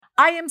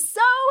I am so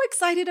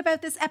excited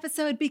about this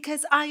episode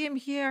because I am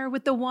here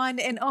with the one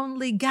and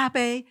only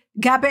Gabby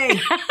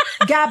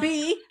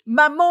Mamone.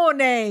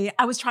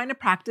 I was trying to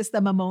practice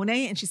the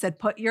Mamone and she said,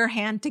 put your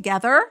hand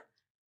together.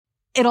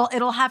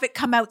 It'll have it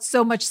come out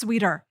so much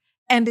sweeter.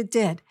 And it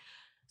did.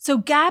 So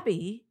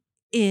Gabby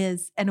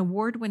is an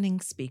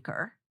award-winning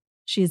speaker.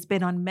 She has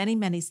been on many,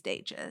 many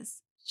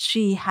stages.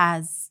 She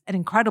has an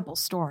incredible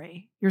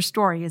story. Your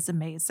story is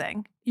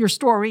amazing. Your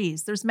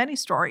stories, there's many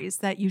stories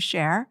that you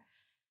share.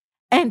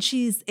 And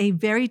she's a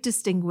very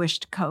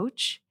distinguished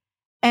coach.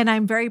 And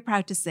I'm very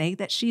proud to say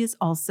that she is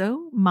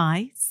also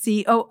my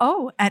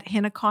COO at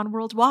Hinacon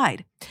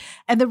Worldwide.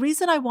 And the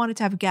reason I wanted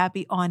to have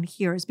Gabby on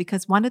here is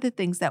because one of the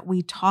things that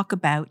we talk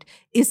about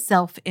is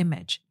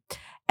self-image.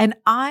 And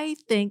I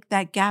think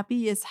that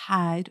Gabby has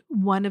had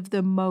one of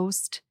the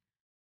most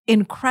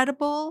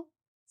incredible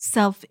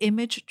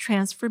self-image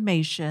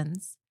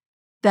transformations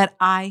that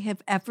I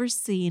have ever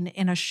seen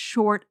in a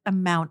short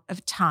amount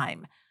of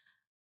time.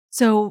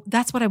 So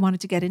that's what I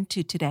wanted to get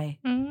into today.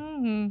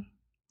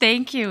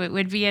 Thank you. It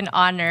would be an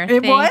honor.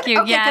 It Thank would? you.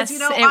 Okay, yes, it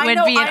would be an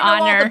honor. I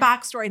know all the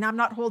backstory, and I'm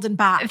not holding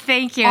back.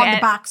 Thank you. On the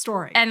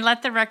backstory. And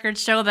let the record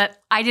show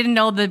that I didn't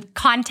know the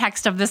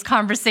context of this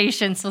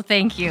conversation, so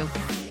thank you.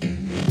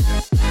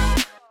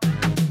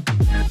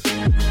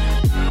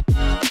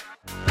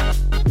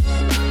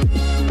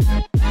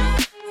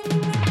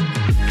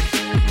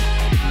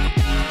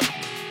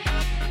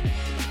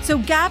 So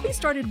Gabby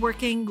started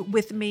working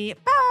with me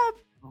about,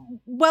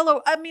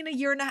 a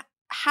year and a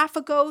half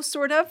ago,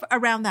 sort of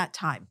around that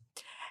time.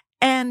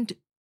 And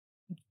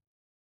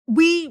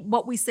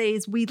what we say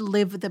is we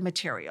live the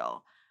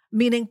material,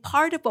 meaning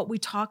part of what we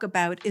talk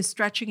about is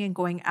stretching and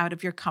going out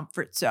of your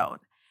comfort zone.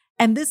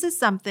 And this is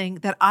something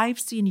that I've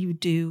seen you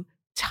do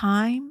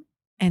time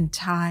and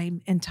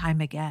time and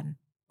time again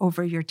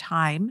over your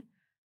time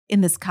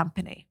in this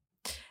company.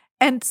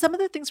 And some of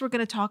the things we're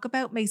going to talk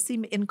about may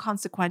seem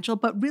inconsequential,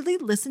 but really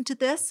listen to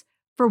this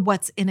for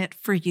what's in it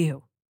for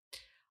you.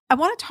 I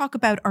want to talk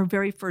about our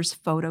very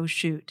first photo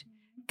shoot,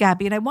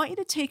 Gabby, and I want you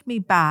to take me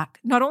back.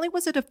 Not only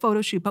was it a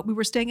photo shoot, but we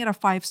were staying at a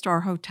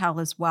 5-star hotel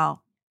as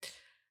well.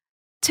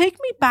 Take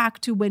me back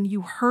to when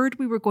you heard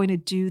we were going to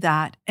do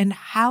that and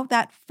how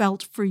that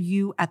felt for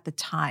you at the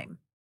time.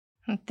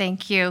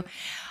 Thank you.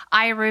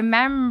 I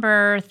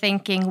remember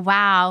thinking,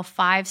 wow,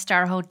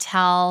 5-star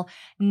hotel,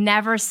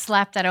 never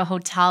slept at a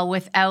hotel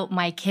without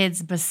my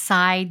kids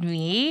beside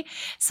me.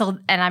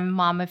 And I'm a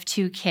mom of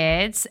 2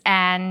 kids,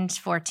 and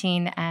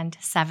 14 and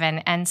 7.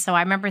 And so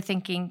I remember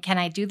thinking, can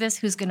I do this?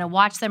 Who's going to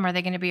watch them? Are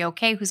they going to be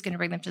okay? Who's going to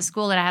bring them to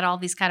school? And I had all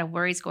these kind of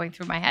worries going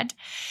through my head.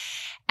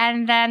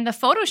 And then the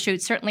photo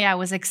shoot, certainly I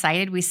was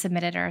excited. We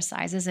submitted our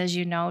sizes, as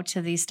you know,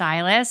 to the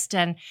stylist,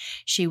 and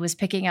she was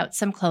picking out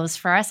some clothes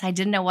for us. I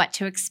didn't know what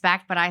to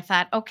expect, but I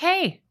thought,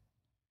 okay,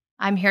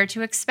 I'm here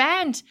to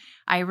expand.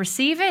 I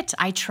receive it.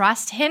 I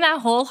trust Hina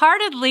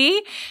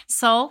wholeheartedly.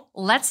 So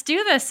let's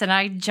do this. And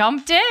I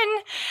jumped in.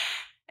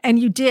 And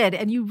you did,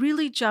 and you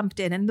really jumped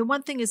in. And the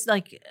one thing is,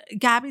 like,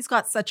 Gabby's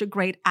got such a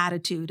great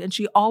attitude, and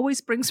she always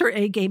brings her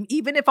A game,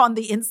 even if on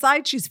the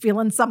inside she's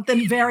feeling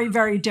something very,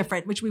 very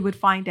different, which we would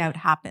find out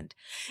happened.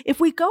 If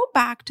we go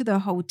back to the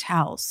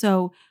hotel,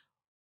 so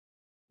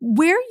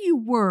where you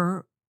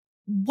were,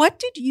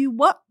 what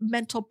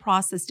mental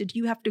process did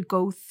you have to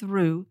go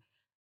through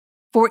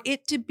for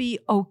it to be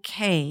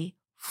okay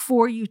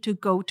for you to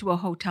go to a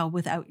hotel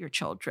without your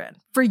children?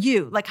 For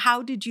you, like,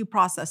 how did you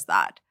process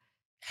that?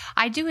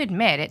 I do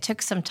admit it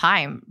took some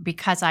time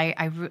because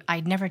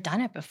I'd never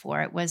done it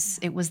before. It was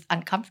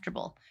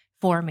uncomfortable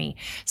for me.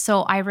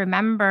 So I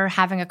remember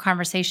having a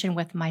conversation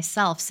with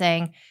myself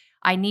saying,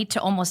 I need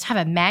to almost have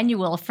a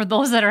manual for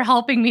those that are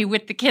helping me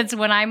with the kids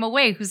when I'm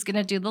away. Who's going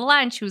to do the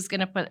lunch? Who's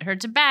going to put her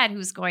to bed?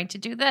 Who's going to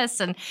do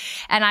this? And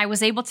I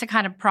was able to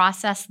kind of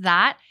process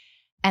that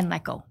and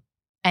let go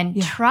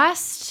and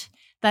trust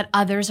that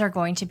others are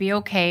going to be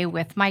okay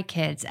with my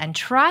kids, and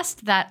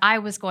trust that I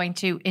was going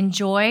to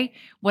enjoy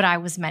what I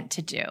was meant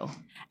to do.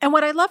 And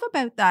what I love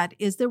about that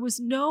is there was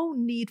no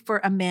need for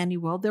a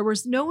manual. There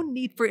was no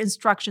need for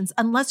instructions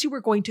unless you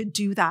were going to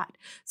do that.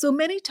 So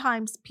many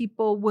times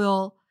people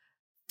will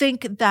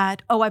think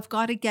that, oh, I've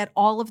got to get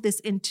all of this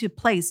into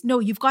place. No,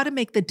 you've got to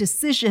make the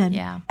decision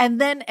and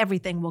then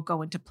everything will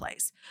go into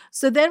place.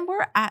 So then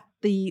we're at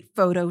the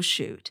photo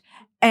shoot,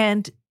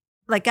 and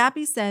like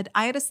Gabby said,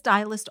 I had a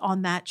stylist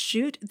on that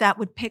shoot that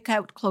would pick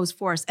out clothes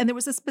for us. And there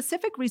was a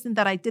specific reason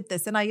that I did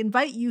this. And I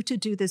invite you to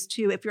do this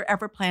too if you're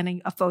ever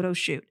planning a photo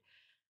shoot.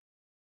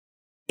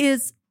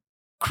 Is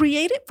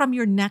create it from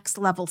your next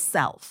level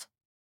self.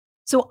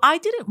 So I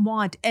didn't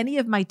want any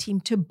of my team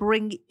to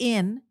bring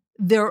in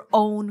their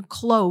own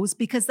clothes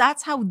because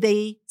that's how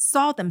they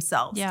saw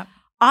themselves. Yeah.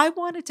 I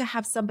wanted to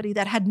have somebody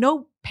that had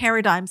no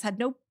paradigms, had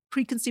no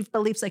preconceived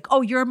beliefs like,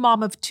 oh, you're a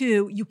mom of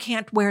 2, you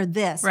can't wear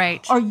this.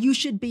 Right. Or you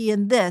should be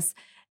in this.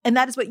 And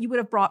that is what you would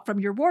have brought from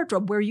your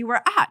wardrobe where you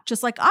were at,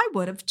 just like I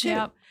would have too.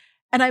 Yep.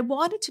 And I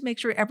wanted to make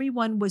sure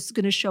everyone was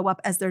going to show up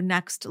as their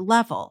next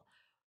level.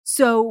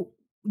 So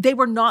they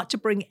were not to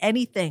bring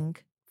anything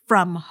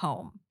from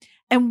home.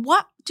 And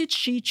what did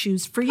she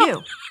choose for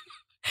you?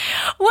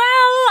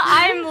 Well,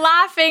 I'm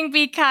laughing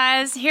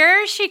because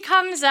here she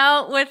comes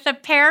out with a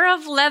pair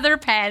of leather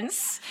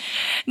pants.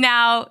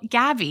 Now,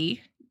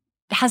 Gabby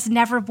has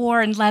never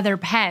worn leather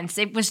pants.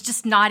 It was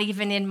just not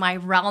even in my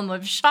realm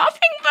of shopping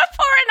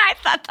before. And I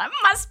thought that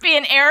must be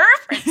an error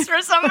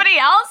for somebody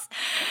else.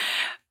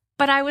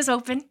 But I was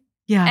open.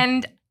 Yeah.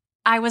 And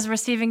I was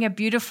receiving a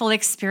beautiful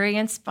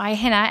experience by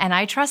Hina. And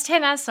I trust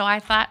Hina. So I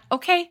thought,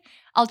 okay,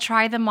 I'll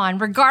try them on.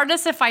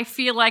 Regardless if I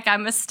feel like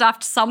I'm a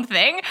stuffed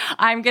something,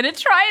 I'm going to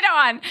try it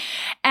on.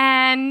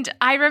 And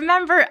I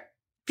remember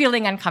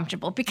feeling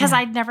uncomfortable because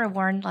I'd never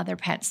worn leather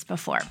pants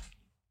before.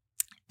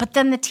 But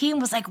then the team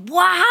was like,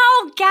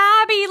 wow,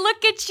 Gabby,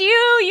 look at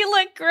you. You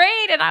look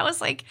great. And I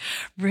was like,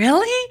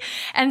 really?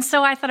 And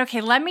so I thought,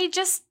 okay, let me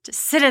just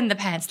sit in the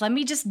pants. Let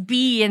me just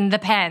be in the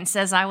pants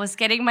as I was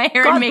getting my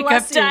hair and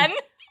makeup done.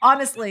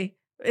 Honestly,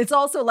 it's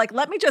also like,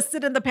 let me just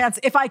sit in the pants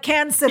if I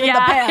can sit in the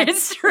pants.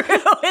 It's true.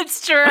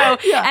 It's true.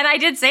 And I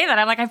did say that.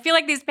 I'm like, I feel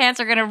like these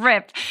pants are going to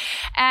rip.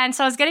 And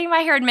so I was getting my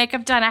hair and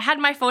makeup done. I had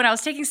my phone. I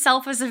was taking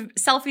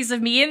selfies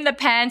of me in the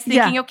pants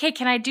thinking, okay,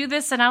 can I do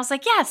this? And I was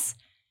like, yes,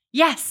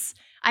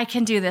 I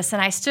can do this.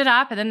 And I stood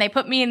up and then they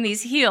put me in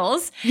these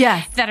heels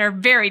that are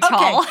very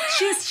tall.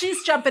 Okay.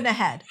 She's jumping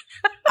ahead.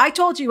 I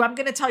told you, I'm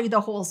going to tell you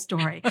the whole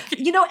story.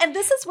 Okay. And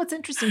this is what's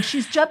interesting.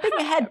 She's jumping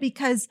ahead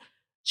because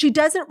she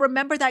doesn't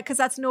remember that because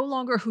that's no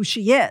longer who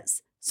she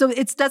is. So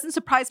it doesn't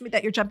surprise me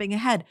that you're jumping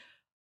ahead.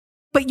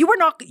 But you were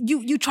not,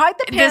 you tried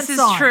the pants on.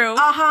 This is true.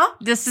 Uh-huh.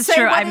 This is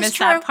true. I missed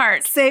that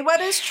part. Say what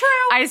is true.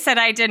 I said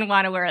I didn't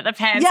want to wear the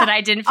pants and I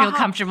didn't feel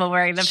comfortable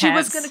wearing the pants. She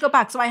was going to go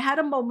back. So I had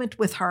a moment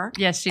with her.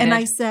 Yes, she did. And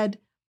I said,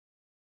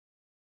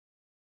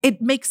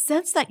 it makes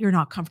sense that you're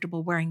not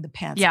comfortable wearing the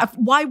pants. Yeah.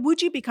 Why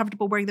would you be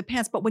comfortable wearing the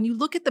pants? But when you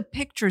look at the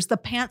pictures, the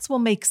pants will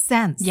make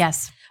sense.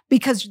 Yes.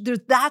 Because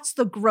that's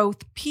the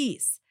growth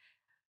piece.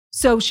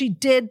 So she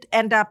did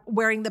end up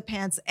wearing the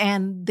pants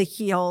and the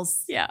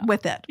heels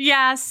with it.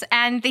 Yes.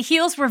 And the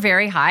heels were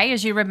very high,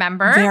 as you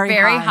remember.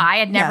 Very high.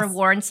 I'd never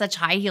worn such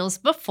high heels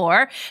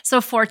before. So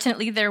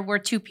fortunately, there were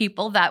two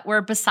people that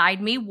were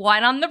beside me,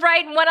 one on the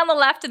right and one on the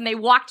left. And they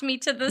walked me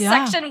to the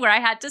section where I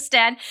had to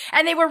stand.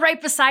 And they were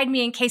right beside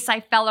me in case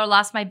I fell or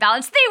lost my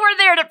balance. They were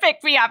there to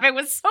pick me up. It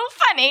was so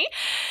funny.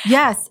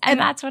 Yes. And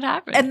that's what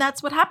happened. And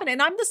that's what happened.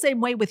 And I'm the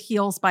same way with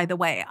heels, by the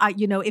way.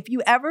 If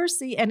you ever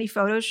see any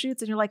photo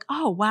shoots and you're like,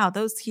 oh, wow,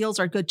 those heels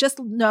are good. Just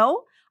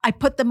know I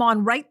put them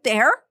on right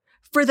there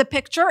for the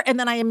picture. And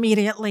then I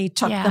immediately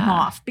took them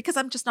off because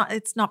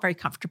it's not very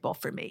comfortable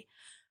for me.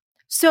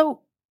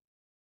 So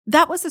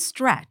that was a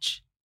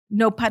stretch.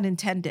 No pun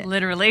intended.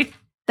 Literally.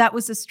 That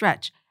was a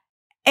stretch.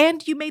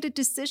 And you made a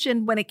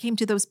decision when it came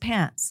to those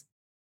pants.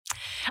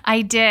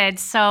 I did.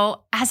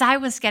 So as I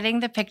was getting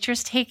the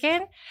pictures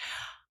taken,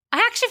 I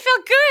actually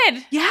felt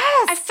good.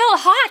 Yes. I felt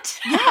hot.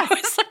 Yes. I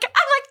was like,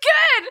 I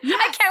look good. Yes.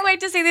 I can't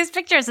wait to see these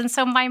pictures. And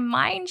so my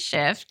mind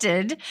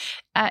shifted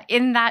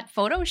in that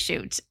photo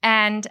shoot.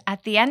 And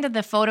at the end of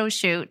the photo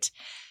shoot,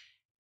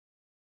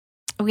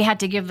 we had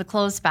to give the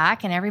clothes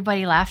back and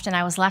everybody left. And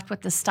I was left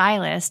with the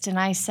stylist. And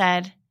I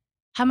said,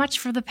 how much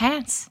for the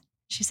pants?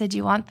 She said, do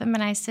you want them?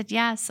 And I said,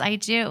 yes, I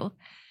do.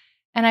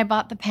 And I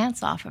bought the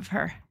pants off of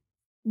her.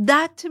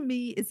 That to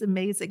me is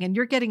amazing. And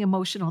you're getting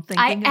emotional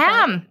thinking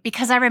I am,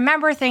 because I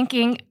remember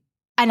thinking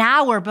an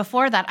hour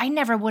before that, I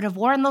never would have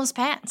worn those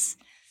pants.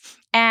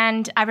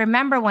 And I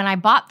remember when I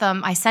bought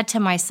them, I said to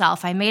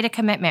myself, I made a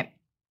commitment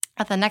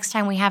that the next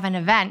time we have an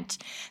event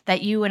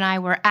that you and I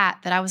were at,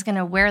 that I was going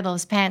to wear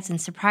those pants and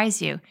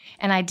surprise you.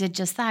 And I did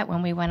just that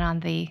when we went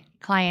on the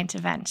client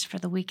event for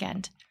the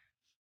weekend.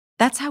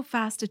 That's how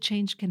fast a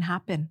change can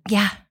happen.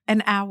 Yeah.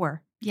 An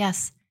hour.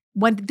 Yes.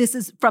 When this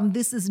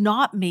is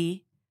not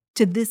me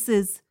to this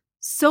is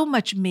so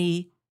much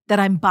me that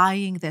I'm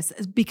buying this,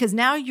 because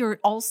now you're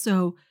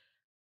also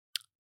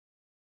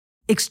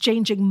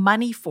exchanging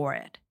money for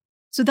it.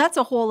 So that's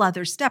a whole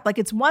other step. Like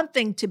it's one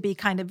thing to be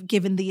kind of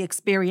given the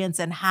experience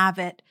and have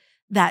it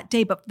that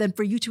day, but then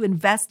for you to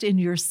invest in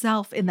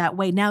yourself in that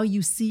way, now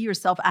you see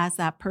yourself as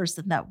that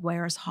person that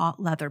wears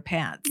hot leather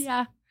pants.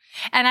 Yeah.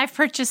 And I've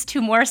purchased 2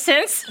 more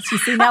since. You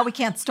see, now we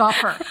can't stop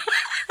her.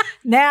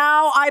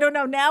 Now, I don't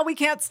know. Now we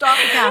can't stop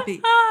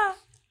Gabby.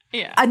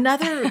 Yeah.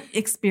 Another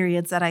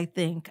experience that I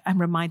think I'm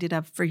reminded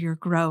of for your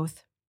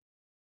growth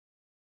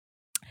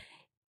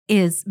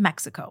is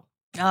Mexico.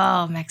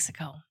 Oh,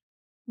 Mexico.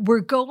 We're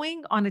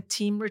going on a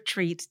team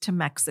retreat to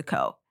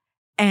Mexico.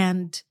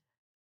 And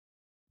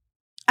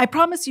I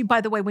promise you,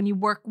 by the way, when you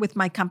work with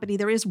my company,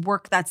 there is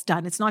work that's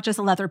done. It's not just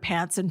leather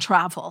pants and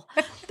travel.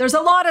 There's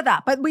a lot of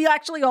that, but we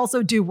actually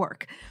also do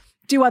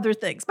other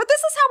things. But this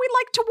is how we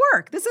like to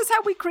work. This is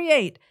how we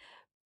create.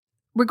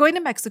 We're going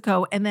to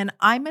Mexico, and then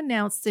I'm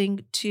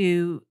announcing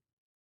to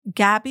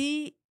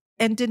Gabby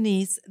and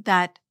Denise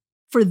that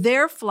for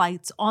their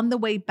flights on the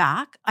way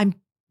back,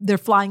 they're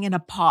flying in a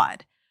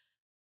pod.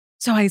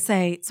 So I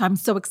say, so I'm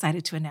so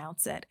excited to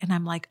announce it. And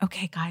I'm like,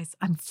 okay, guys,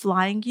 I'm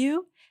flying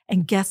you.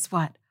 And guess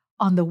what?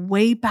 On the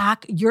way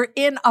back, you're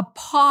in a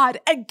pod.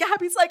 And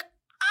Gabby's like,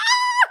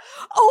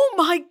 oh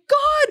my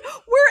God,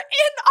 we're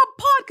in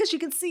a pod. Because you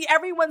can see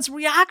everyone's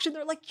reaction.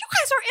 They're like, you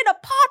guys are in a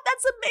pod.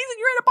 That's amazing.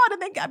 You're in a pod.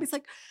 And then Gabby's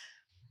like,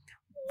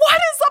 what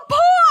is a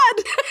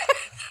pod?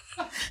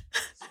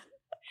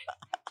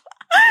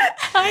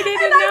 I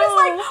didn't and know. I was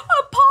like,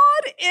 a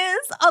pod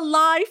is a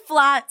lie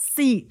flat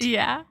seat.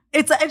 Yeah.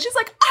 And she's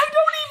like, I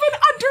don't even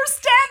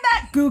understand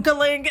that.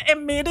 Googling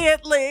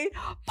immediately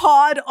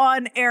pod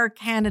on Air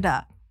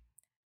Canada.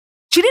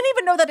 She didn't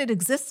even know that it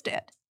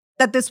existed,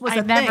 that this was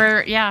a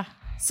thing. Yeah.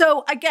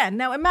 So again,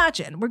 now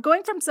imagine we're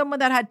going from someone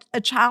that had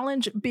a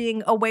challenge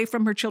being away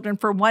from her children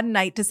for one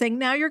night to saying,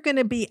 now you're going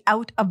to be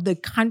out of the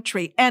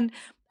country. And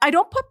I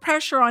don't put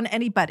pressure on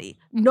anybody.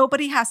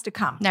 Nobody has to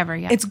come. Never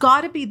yet. It's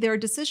got to be their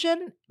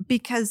decision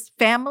because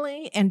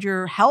family and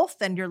your health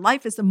and your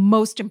life is the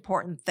most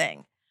important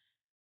thing.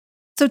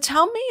 So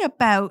tell me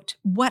about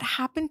what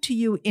happened to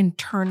you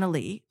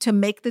internally to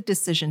make the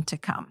decision to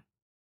come.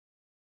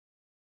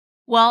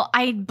 Well,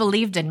 I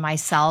believed in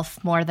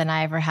myself more than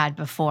I ever had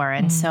before.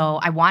 And so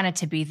I wanted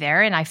to be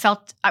there and I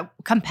felt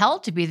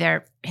compelled to be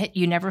there.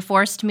 You never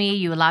forced me.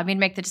 You allowed me to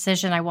make the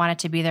decision. I wanted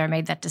to be there. I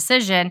made that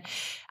decision.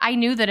 I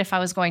knew that if I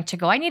was going to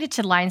go, I needed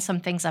to line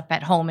some things up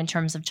at home in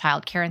terms of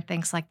childcare and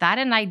things like that.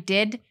 And I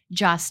did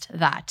just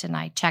that. And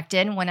I checked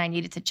in when I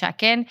needed to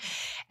check in.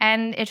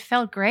 And it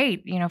felt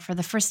great. You know, for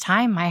the first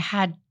time, I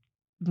had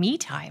me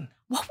time.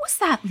 What was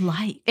that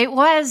like? It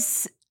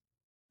was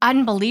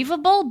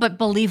unbelievable, but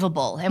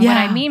believable. And what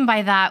I mean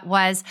by that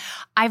was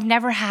I've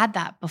never had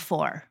that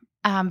before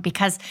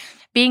because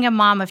being a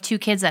mom of two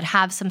kids that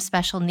have some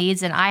special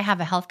needs and I have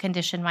a health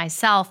condition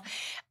myself,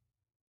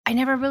 I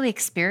never really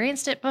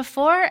experienced it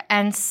before.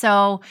 And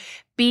so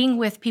being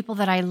with people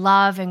that I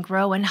love and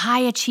grow and high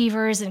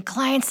achievers and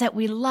clients that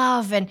we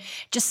love and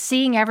just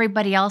seeing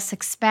everybody else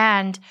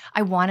expand,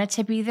 I wanted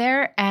to be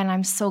there. And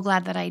I'm so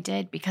glad that I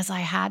did because I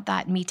had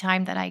that me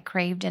time that I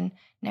craved and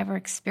never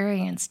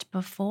experienced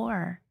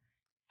before.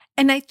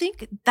 And I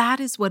think that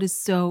is what is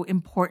so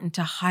important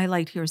to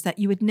highlight here is that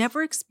you had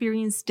never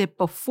experienced it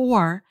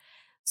before.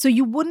 So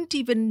you wouldn't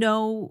even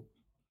know,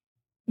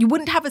 you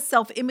wouldn't have a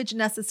self-image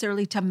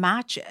necessarily to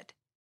match it.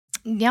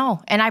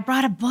 No. And I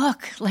brought a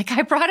book. Like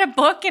I brought a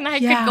book and I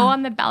could go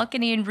on the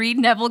balcony and read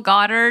Neville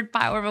Goddard,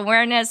 Power of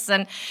Awareness.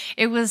 And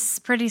it was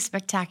pretty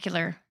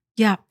spectacular.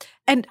 Yeah.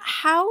 And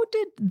how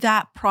did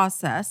that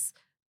process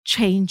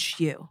change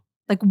you?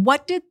 Like,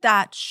 what did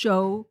that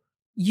show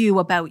you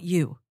about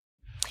you?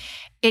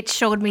 It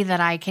showed me that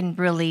I can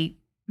really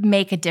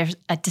make a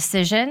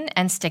decision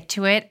and stick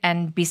to it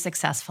and be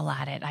successful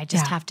at it. I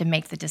just have to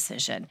make the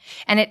decision.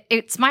 And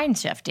it's mind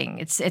shifting.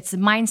 It's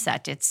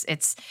mindset.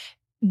 It's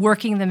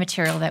working the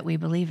material that we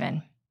believe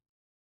in.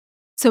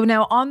 So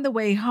now on the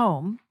way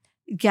home,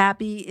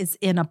 Gabby is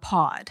in a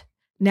pod.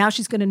 Now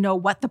she's going to know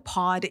what the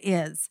pod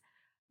is.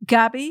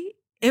 Gabby,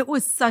 it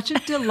was such a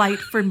delight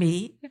for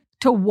me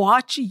to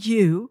watch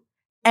you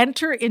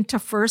enter into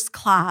first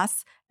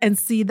class and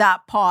see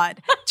that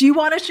pod. Do you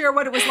want to share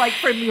what it was like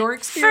from your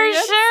experience?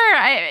 For sure.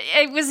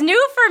 It was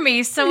new for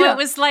me. So it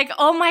was like,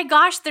 oh my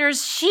gosh,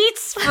 there's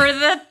sheets for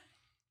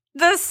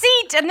the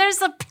seat and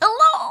there's a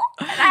pillow.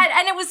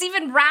 And it was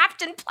even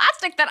wrapped in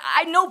plastic that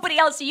nobody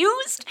else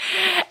used.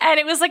 And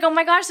it was like, oh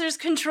my gosh, there's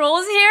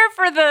controls here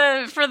for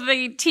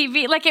the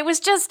TV. Like it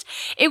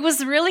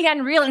was really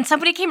unreal. And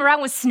somebody came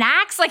around with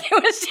snacks. Like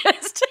it was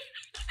just,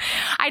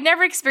 I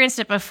never experienced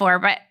it before,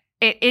 but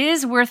it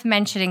is worth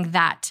mentioning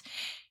that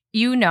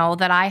you know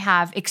that I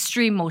have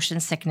extreme motion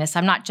sickness.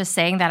 I'm not just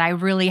saying that I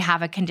really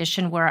have a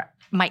condition where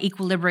my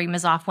equilibrium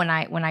is off when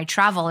I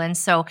travel. And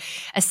so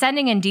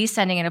ascending and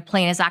descending in a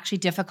plane is actually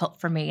difficult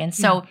for me. And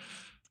so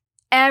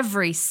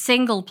every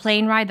single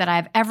plane ride that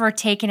I've ever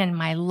taken in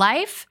my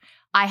life,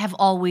 I have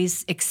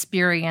always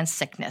experienced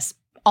sickness,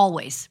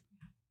 always.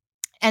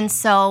 And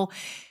so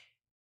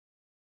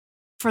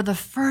for the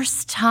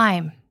first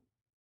time,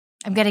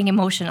 I'm getting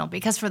emotional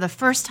because for the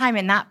first time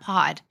in that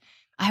pod,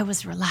 I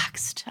was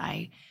relaxed.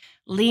 I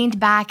leaned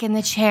back in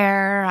the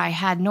chair. I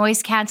had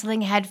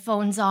noise-canceling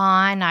headphones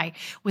on. I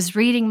was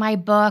reading my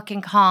book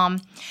and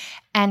calm.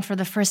 And for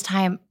the first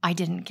time, I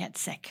didn't get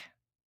sick.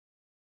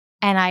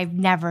 And I've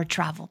never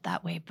traveled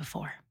that way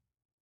before.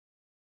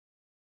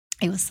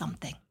 It was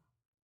something.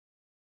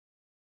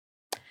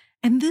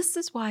 And this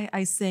is why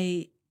I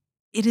say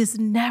it is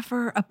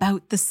never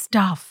about the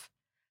stuff.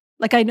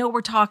 Like I know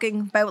we're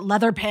talking about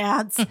leather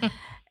pants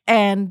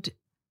and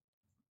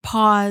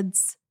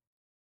pods,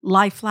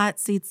 lie flat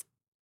seats,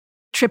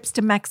 trips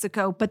to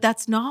Mexico, but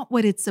that's not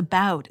what it's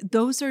about.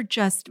 Those are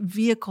just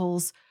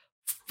vehicles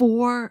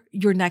for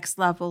your next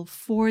level,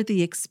 for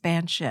the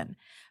expansion.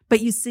 But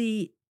you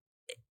see,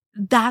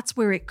 that's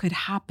where it could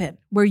happen,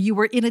 where you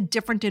were in a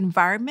different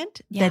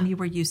environment than you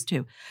were used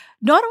to.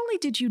 Not only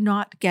did you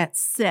not get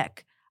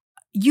sick,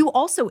 you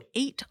also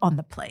ate on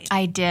the plane.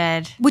 I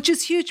did. Which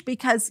is huge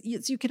because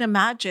as you can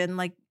imagine,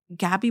 like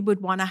Gabby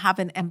would want to have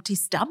an empty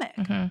stomach.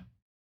 Mm-hmm.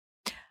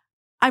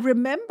 I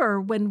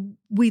remember when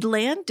we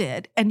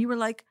landed and you were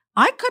like,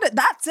 I couldn't,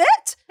 that's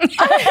it. I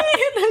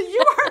mean,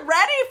 you were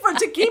ready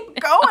to keep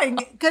going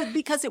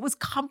because it was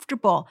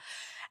comfortable.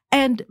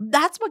 And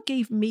that's what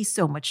gave me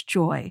so much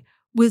joy,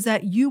 was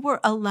that you were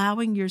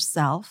allowing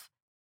yourself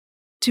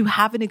to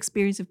have an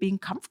experience of being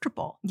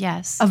comfortable.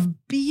 Yes.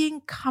 Of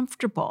being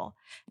comfortable,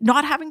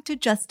 not having to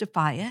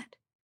justify it,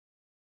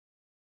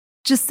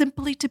 just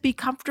simply to be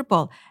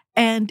comfortable.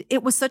 And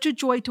it was such a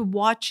joy to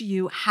watch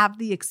you have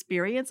the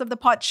experience of the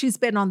pod. She's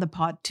been on the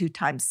pod 2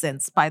 times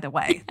since, by the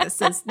way.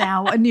 This is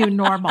now a new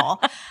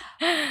normal.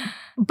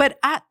 But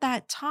at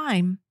that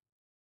time,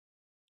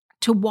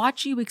 to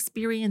watch you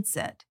experience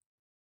it.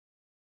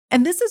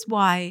 And this is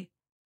why,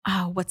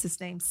 what's his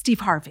name?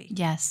 Steve Harvey.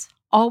 Yes.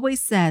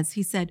 Always says,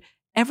 he said,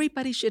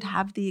 everybody should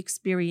have the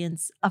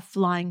experience of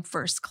flying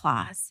first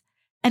class.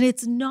 And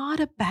it's not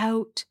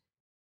about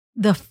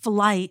the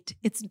flight.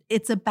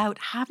 It's about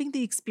having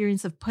the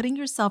experience of putting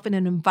yourself in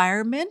an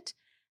environment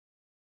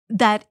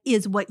that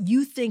is what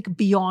you think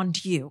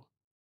beyond you.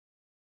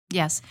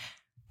 Yes.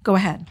 Go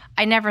ahead.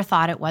 I never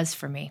thought it was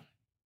for me.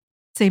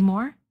 Say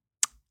more.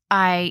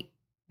 I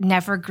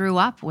never grew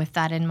up with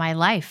that in my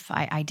life.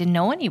 I didn't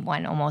know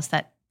anyone almost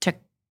that took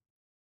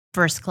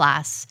first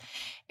class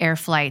air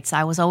flights.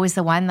 I was always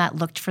the one that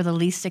looked for the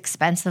least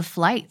expensive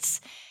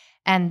flights.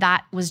 And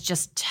that was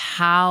just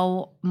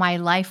how my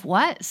life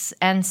was.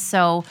 And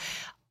so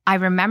I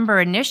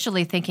remember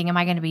initially thinking, am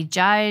I going to be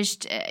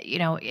judged?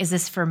 Is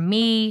this for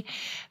me?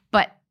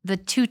 But the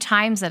 2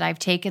 times that I've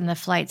taken the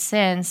flight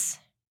since,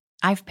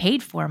 I've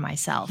paid for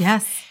myself.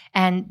 Yes.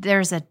 And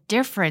there's a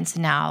difference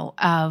now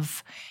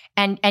of,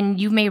 and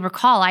you may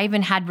recall, I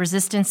even had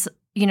resistance,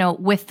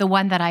 with the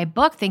one that I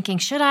booked, thinking,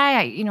 should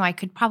I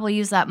could probably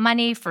use that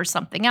money for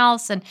something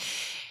else.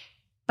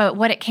 But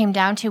what it came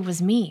down to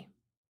was me.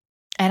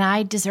 And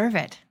I deserve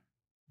it.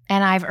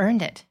 And I've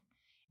earned it.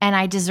 And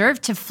I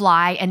deserve to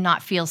fly and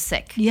not feel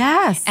sick.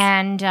 Yes.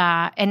 And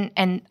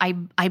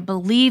I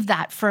believe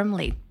that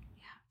firmly.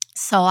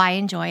 So I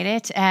enjoyed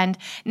it. And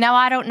now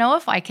I don't know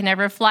if I can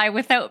ever fly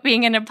without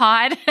being in a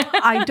pod.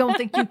 I don't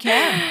think you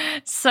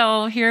can.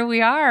 So here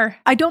we are.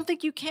 I don't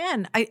think you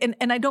can. I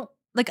don't,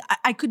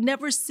 I could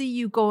never see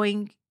you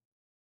going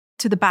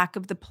to the back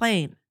of the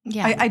plane.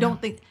 Yeah. I don't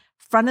think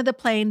front of the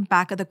plane,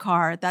 back of the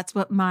car. That's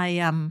what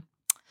my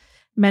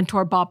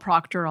mentor, Bob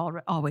Proctor,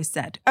 always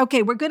said.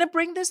 Okay, we're going to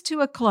bring this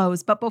to a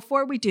close. But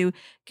before we do,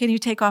 can you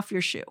take off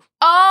your shoe?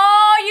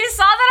 Oh, you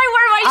saw that I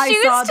wore my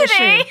shoes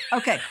today. Shoe.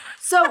 Okay.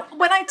 So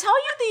when I tell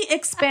you the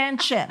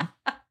expansion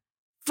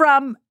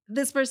from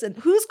this person,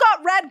 who's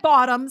got red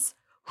bottoms?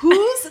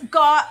 Who's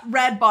got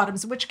red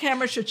bottoms? Which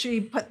camera should she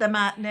put them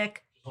at,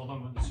 Nick? Hold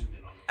on, let me zoom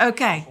in on it.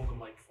 Okay. Hold them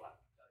flat.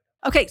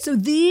 Okay, so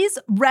these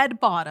red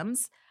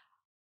bottoms,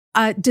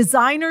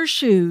 designer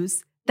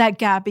shoes that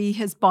Gabby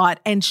has bought,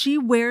 and she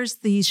wears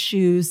these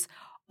shoes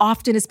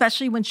often,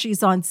 especially when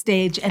she's on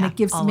stage, and it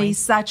gives me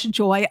such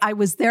joy. I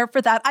was there for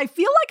that. I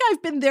feel like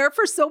I've been there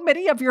for so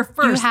many of your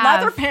first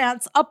leather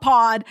pants, a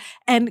pod,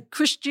 and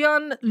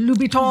Christian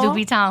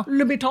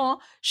Louboutin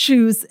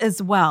shoes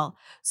as well.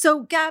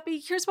 So Gabby,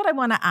 here's what I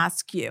want to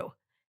ask you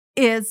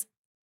is,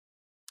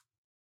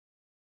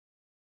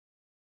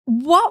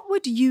 what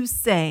would you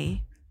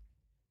say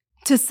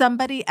to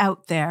somebody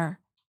out there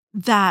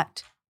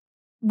that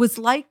was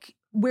like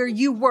where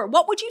you were?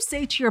 What would you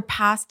say to your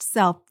past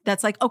self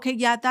that's like, okay,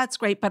 yeah, that's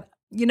great, but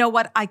you know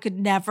what? I could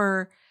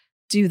never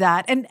do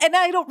that. And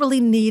I don't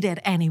really need it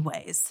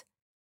anyways.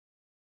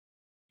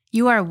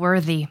 You are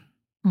worthy.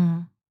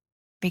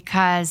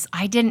 Because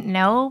I didn't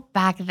know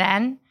back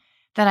then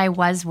that I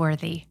was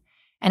worthy.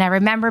 And I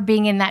remember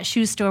being in that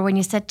shoe store when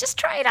you said, just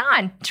try it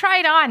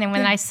on. And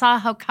when I saw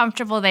how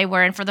comfortable they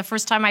were, and for the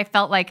first time I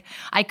felt like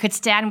I could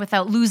stand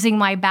without losing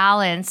my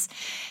balance,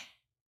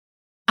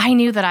 I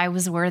knew that I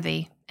was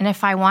worthy. And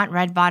if I want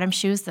red bottom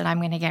shoes, then I'm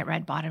going to get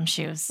red bottom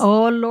shoes.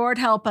 Oh, Lord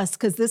help us,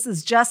 because this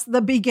is just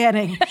the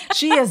beginning.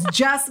 She is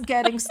just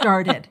getting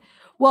started.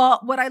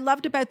 Well, what I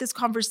loved about this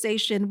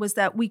conversation was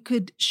that we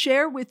could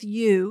share with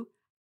you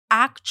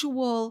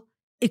actual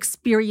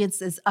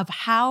experiences of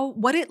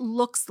what it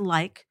looks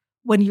like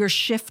when you're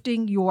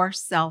shifting your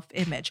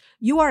self-image.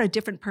 You are a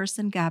different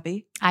person,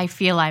 Gabby. I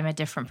feel I'm a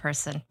different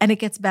person. And it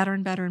gets better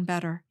and better and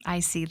better.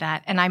 I see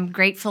that. And I'm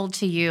grateful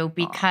to you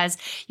because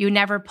you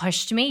never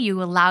pushed me.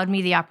 You allowed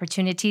me the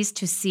opportunities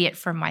to see it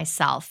for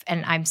myself.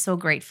 And I'm so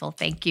grateful.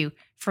 Thank you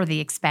for the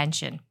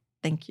expansion.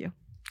 Thank you.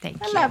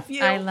 Thank you. I love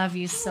you. I love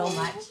you so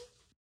much.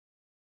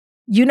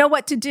 You know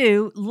what to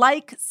do.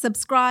 Like,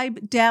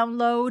 subscribe,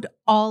 download,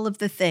 all of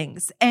the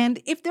things. And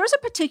if there's a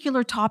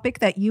particular topic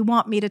that you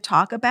want me to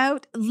talk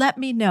about, let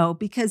me know,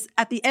 because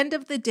at the end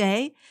of the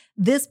day,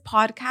 this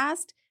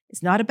podcast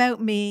is not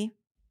about me.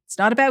 It's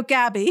not about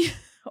Gabby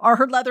or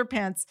her leather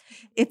pants.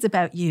 It's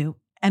about you.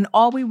 And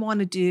all we want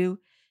to do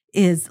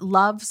is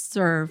love,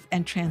 serve,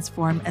 and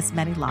transform as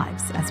many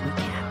lives as we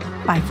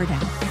can. Bye for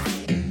now.